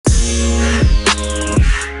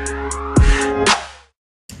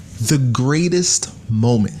The greatest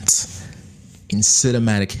moment in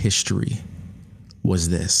cinematic history was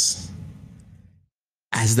this.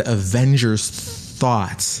 As the Avengers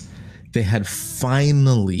thought they had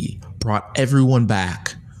finally brought everyone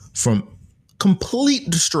back from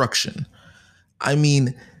complete destruction. I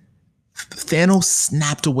mean, Thanos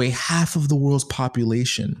snapped away half of the world's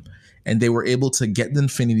population, and they were able to get the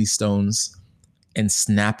Infinity Stones and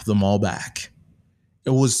snap them all back. It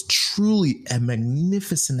was truly a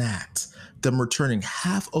magnificent act, them returning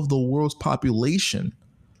half of the world's population.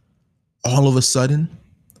 All of a sudden,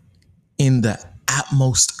 in the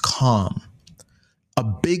utmost calm, a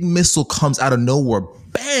big missile comes out of nowhere,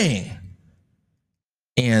 bang!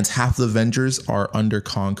 And half the Avengers are under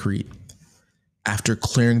concrete. After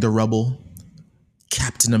clearing the rubble,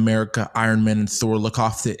 Captain America, Iron Man, and Thor look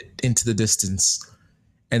off into the distance,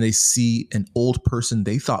 and they see an old person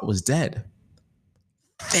they thought was dead.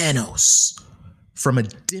 Thanos, from a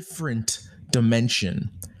different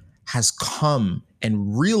dimension, has come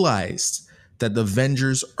and realized that the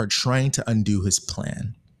Avengers are trying to undo his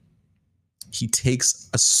plan. He takes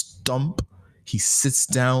a stump, he sits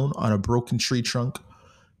down on a broken tree trunk,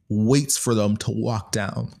 waits for them to walk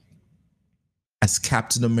down. As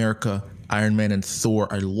Captain America, Iron Man, and Thor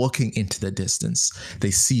are looking into the distance,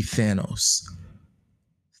 they see Thanos.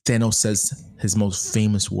 Thanos says his most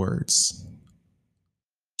famous words.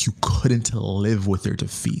 You couldn't live with their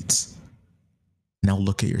defeat. Now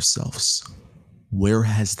look at yourselves. Where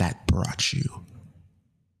has that brought you?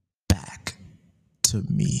 Back to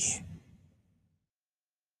me.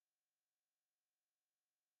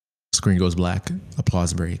 Screen goes black.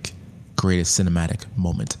 Applause break. Greatest cinematic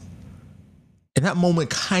moment. And that moment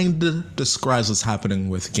kind of describes what's happening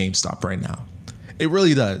with GameStop right now. It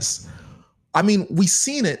really does. I mean, we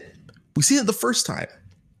seen it the first time.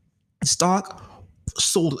 Stock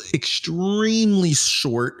sold extremely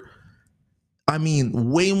short. I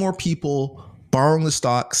mean, way more people borrowing the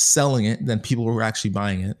stock, selling it than people were actually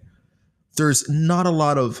buying it. There's not a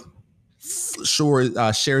lot of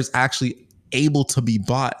shares actually able to be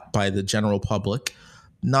bought by the general public.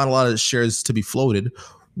 Not a lot of shares to be floated,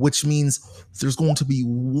 which means there's going to be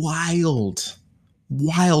wild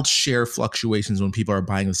share fluctuations when people are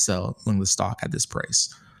buying and selling the stock at this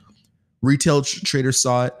price. Retail traders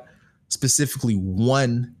saw it, specifically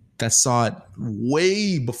one that saw it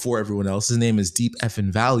way before everyone else. His name is Deep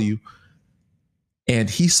Effin Value. And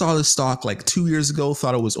he saw the stock like 2 years ago,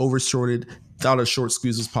 thought it was overshorted, thought a short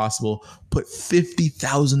squeeze was possible, put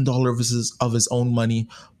 $50,000 of his own money,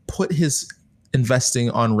 put his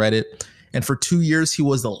investing on Reddit. And for 2 years, he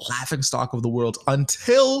was the laughing stock of the world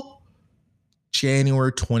until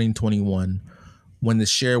January 2021, when the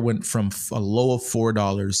share went from a low of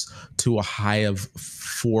 $4 to a high of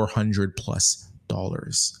 $400 plus.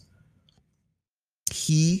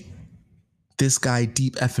 This guy,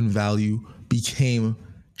 Deep Effin Value, became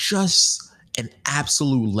just an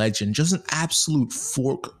absolute legend, just an absolute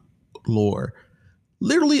folklore,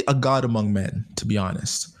 literally a god among men, to be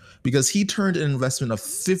honest, because he turned an investment of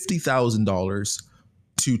 $50,000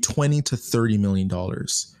 to $20 to $30 million.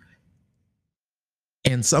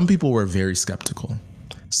 And some people were very skeptical.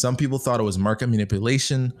 Some people thought it was market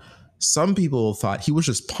manipulation. Some people thought he was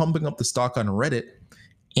just pumping up the stock on Reddit.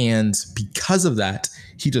 And because of that,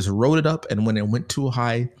 he just wrote it up. And when it went too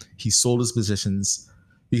high, he sold his positions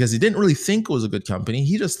because he didn't really think it was a good company.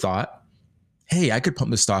 He just thought, hey, I could pump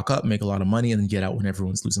the stock up, make a lot of money, and then get out when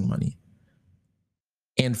everyone's losing money.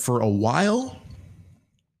 And for a while,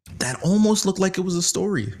 that almost looked like it was a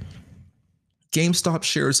story. GameStop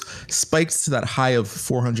shares spiked to that high of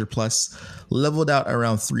 400 plus, leveled out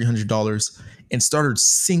around $300, and started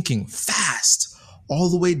sinking fast, all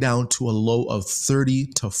the way down to a low of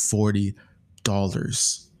 $30 to $40.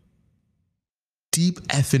 Deep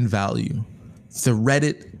Effin Value, the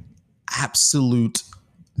Reddit absolute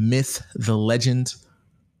myth, the legend,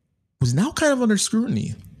 was now kind of under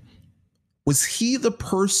scrutiny. Was he the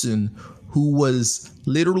person who was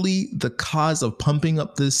literally the cause of pumping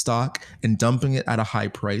up this stock and dumping it at a high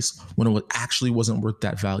price when it actually wasn't worth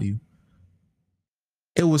that value?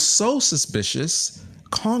 It was so suspicious,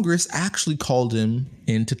 Congress actually called him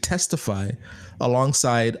in to testify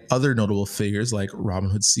alongside other notable figures like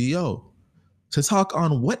Robinhood CEO to talk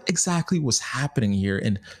on what exactly was happening here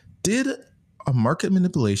and did a market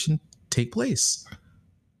manipulation take place.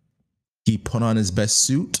 He put on his best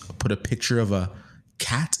suit, put a picture of a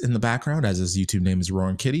cat in the background, as his YouTube name is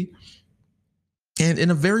Roaring Kitty. And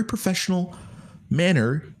in a very professional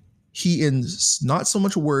manner, he, in not so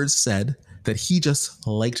much words, said that he just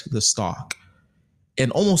liked the stock.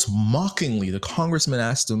 And almost mockingly, the congressman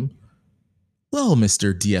asked him, well,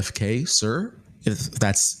 Mr. DFK, sir, if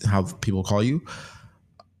that's how people call you.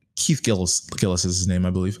 Keith Gillis is his name, I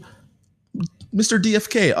believe. Mr.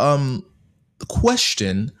 DFK,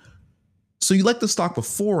 question. So you liked the stock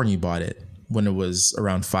before when you bought it, when it was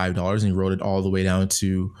around $5, and you rode it all the way down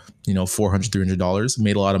to, $400, $300,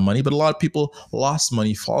 made a lot of money, but a lot of people lost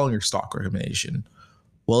money following your stock recommendation.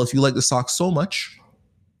 Well, if you like the stock so much,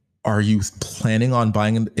 are you planning on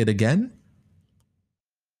buying it again?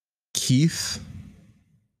 Keith,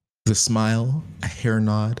 the smile, a hair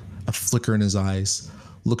nod, a flicker in his eyes,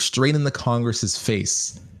 looked straight in the Congress's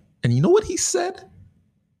face. And you know what he said?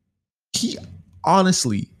 He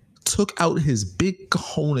honestly took out his big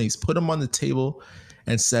cojones, put them on the table,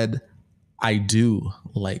 and said, I do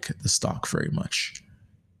like the stock very much.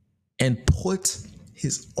 And put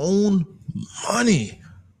his own money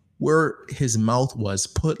where his mouth was,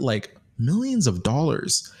 put like millions of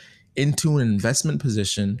dollars into an investment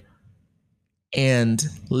position, and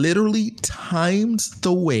literally timed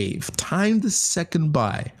the wave, timed the second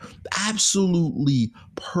buy absolutely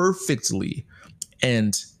perfectly.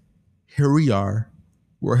 And here we are.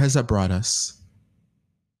 Where has that brought us?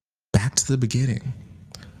 Back to the beginning.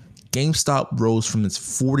 GameStop rose from its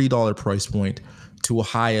 $40 price point to a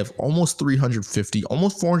high of almost $350,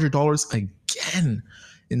 almost $400 again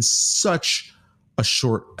in such a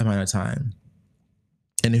short amount of time.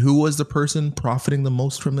 And who was the person profiting the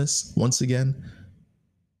most from this once again?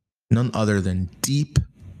 None other than Deep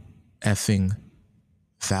effing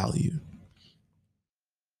Value.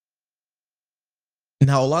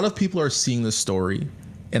 Now, a lot of people are seeing this story,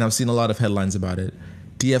 and I've seen a lot of headlines about it.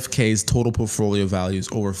 DFK's total portfolio value is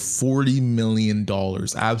over $40 million.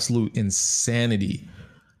 Absolute insanity.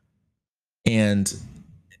 And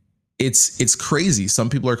it's crazy. Some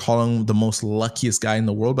people are calling him the most luckiest guy in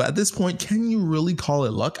the world, but at this point, can you really call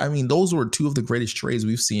it luck? I mean, those were two of the greatest trades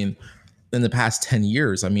we've seen in the past 10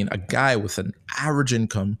 years. I mean, a guy with an average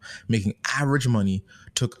income, making average money,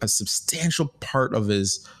 took a substantial part of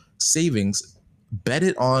his savings, bet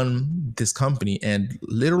it on this company, and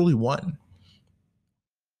literally won.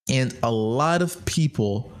 And a lot of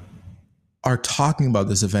people are talking about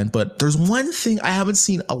this event, but there's one thing I haven't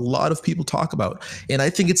seen a lot of people talk about, and I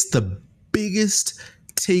think it's the biggest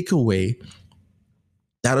takeaway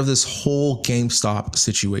out of this whole GameStop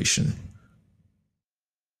situation.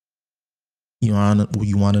 You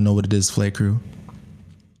want to know what it is, Flay Crew?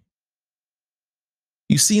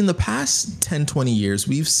 You see, in the past 10, 20 years,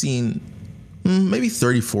 we've seen, maybe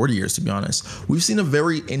 30, 40 years, to be honest, we've seen a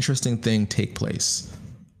very interesting thing take place.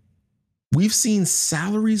 We've seen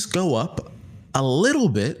salaries go up a little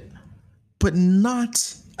bit, but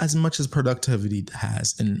not as much as productivity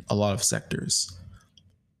has in a lot of sectors.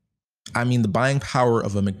 I mean, the buying power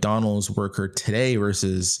of a McDonald's worker today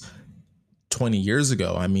versus 20 years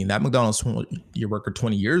ago. I mean, that McDonald's worker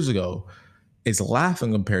 20 years ago is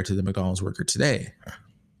laughing compared to the McDonald's worker today.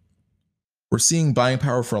 We're seeing buying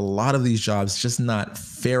power for a lot of these jobs just not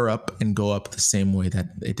fare up and go up the same way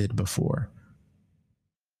that they did before.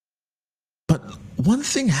 But one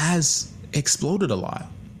thing has exploded a lot.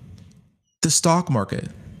 The stock market,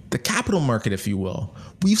 the capital market, if you will.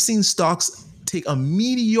 We've seen stocks take a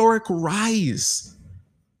meteoric rise.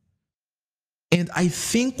 And I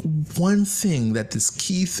think one thing that this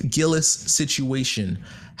Keith Gillis situation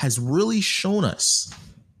has really shown us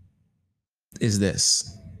is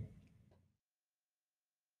this.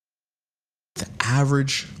 The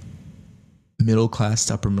average middle class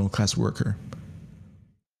to upper middle class worker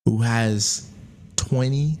who has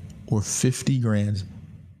 20 or 50 grand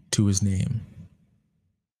to his name.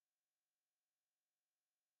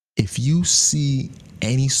 If you see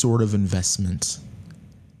any sort of investment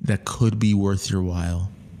that could be worth your while,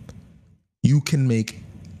 you can make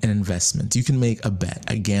an investment. You can make a bet,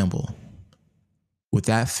 a gamble with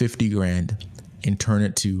that 50 grand and turn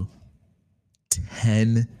it to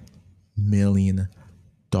 $10 million.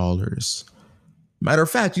 Matter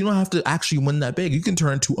of fact, you don't have to actually win that big. You can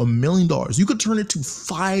turn it to $1 million. You could turn it to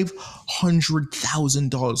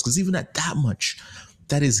 $500,000, because even at that much,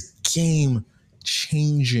 that is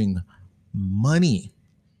game-changing money.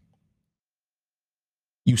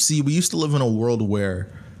 You see, we used to live in a world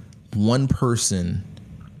where one person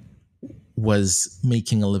was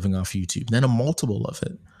making a living off YouTube, then a multiple of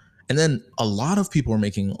it. And then a lot of people are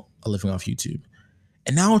making a living off YouTube.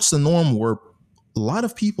 And now it's the norm where a lot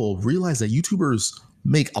of people realize that YouTubers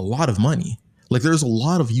make a lot of money. Like, there's a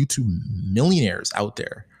lot of YouTube millionaires out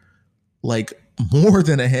there, like more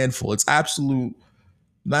than a handful. It's absolute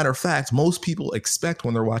matter of fact. Most people expect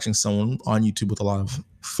when they're watching someone on YouTube with a lot of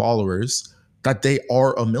followers that they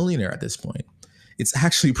are a millionaire at this point. It's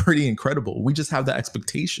actually pretty incredible. We just have that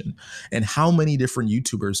expectation. And how many different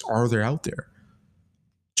YouTubers are there out there?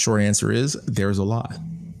 Short answer is there's a lot.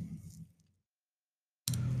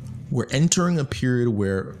 We're entering a period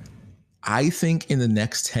where I think in the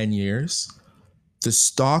next 10 years, the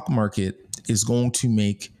stock market is going to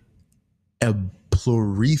make a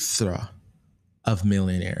plethora of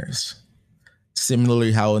millionaires.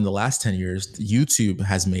 Similarly, how in the last 10 years, YouTube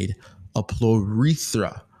has made a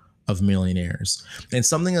plethora of millionaires. And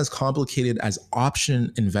something as complicated as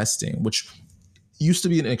option investing, which used to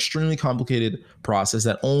be an extremely complicated process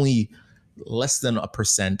that only less than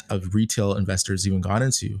 1% of retail investors even got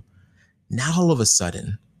into. Now, all of a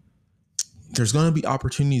sudden, there's going to be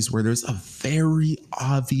opportunities where there's a very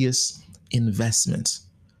obvious investment,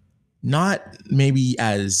 not maybe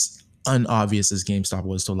as unobvious as GameStop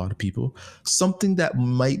was to a lot of people, something that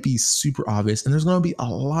might be super obvious. And there's going to be a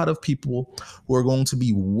lot of people who are going to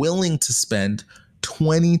be willing to spend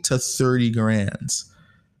 20 to 30 grand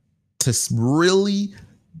to really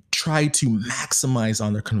try to maximize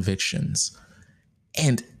on their convictions.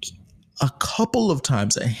 And a couple of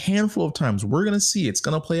times, a handful of times, we're going to see it's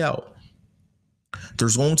going to play out.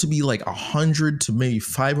 There's going to be like 100 to maybe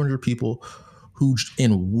 500 people who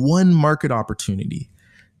in one market opportunity,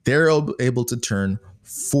 they're able to turn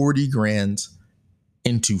 40 grand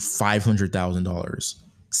into $500,000,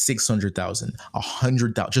 600,000,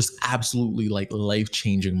 100,000, just absolutely like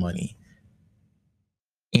life-changing money.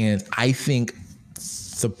 And I think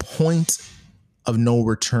the point of no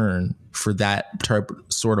return for that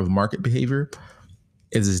sort of market behavior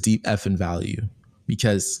is his deep effing value.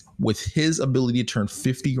 Because with his ability to turn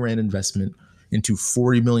 50 grand investment into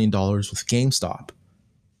 $40 million with GameStop,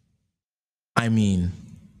 I mean,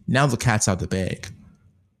 now the cat's out the bag.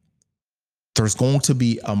 There's going to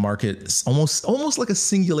be a market, almost like a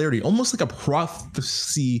singularity, almost like a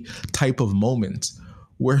prophecy type of moment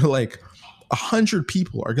where like 100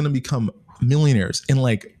 people are going to become millionaires in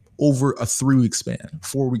like over a 3-week span,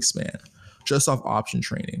 4-week span, just off option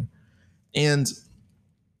trading. And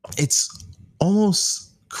it's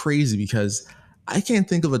almost crazy because I can't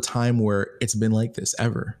think of a time where it's been like this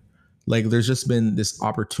ever. Like there's just been this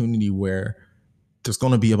opportunity where there's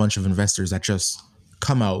going to be a bunch of investors that just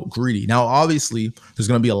come out greedy. Now, obviously, there's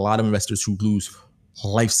going to be a lot of investors who lose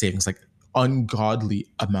life savings, like ungodly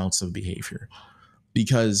amounts of behavior.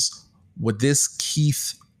 Because what this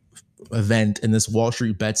Keith event and this Wall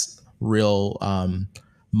Street Bets real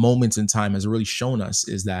moments in time has really shown us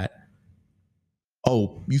is that,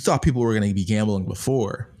 oh, you thought people were going to be gambling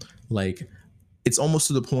before. Like, it's almost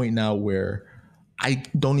to the point now where I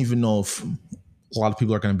don't even know if a lot of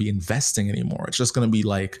people are going to be investing anymore. It's just going to be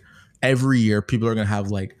like every year people are going to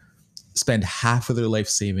have like spend half of their life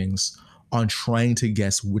savings on trying to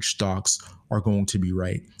guess which stocks are going to be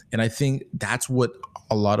right. And I think that's what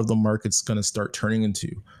a lot of the market's going to start turning into.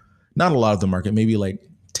 Not a lot of the market, maybe like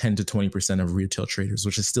 10 to 20% of retail traders,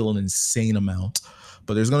 which is still an insane amount.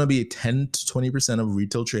 But there's going to be 10 to 20% of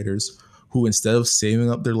retail traders who, instead of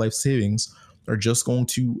saving up their life savings, are just going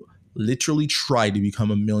to literally try to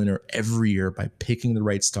become a millionaire every year by picking the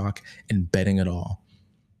right stock and betting it all.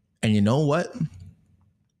 And you know what?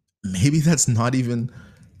 Maybe that's not even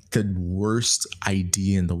the worst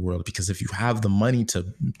idea in the world, because if you have the money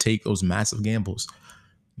to take those massive gambles,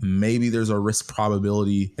 maybe there's a risk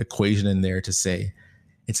probability equation in there to say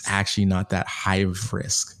it's actually not that high of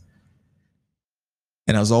risk.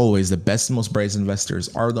 And as always, the best and most brightest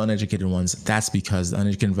investors are the uneducated ones. That's because the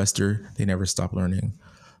uneducated investor, they never stop learning.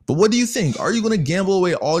 But what do you think? Are you going to gamble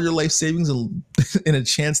away all your life savings in a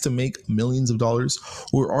chance to make millions of dollars?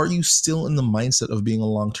 Or are you still in the mindset of being a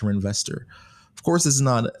long-term investor? Of course, this is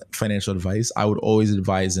not financial advice. I would always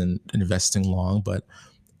advise in investing long, but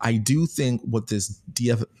I do think what this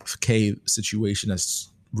DFK situation has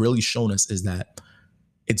really shown us is that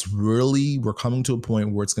we're coming to a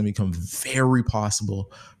point where it's going to become very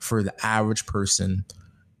possible for the average person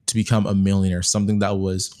to become a millionaire, something that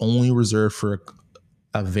was only reserved for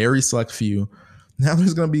a very select few. Now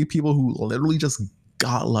there's going to be people who literally just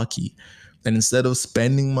got lucky. And instead of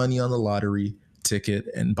spending money on the lottery ticket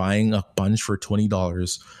and buying a bunch for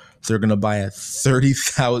 $20, they're going to buy a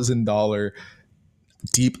 $30,000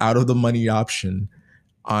 deep out of the money option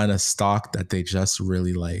on a stock that they just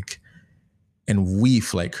really like. And we,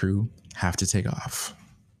 Flight Crew, have to take off.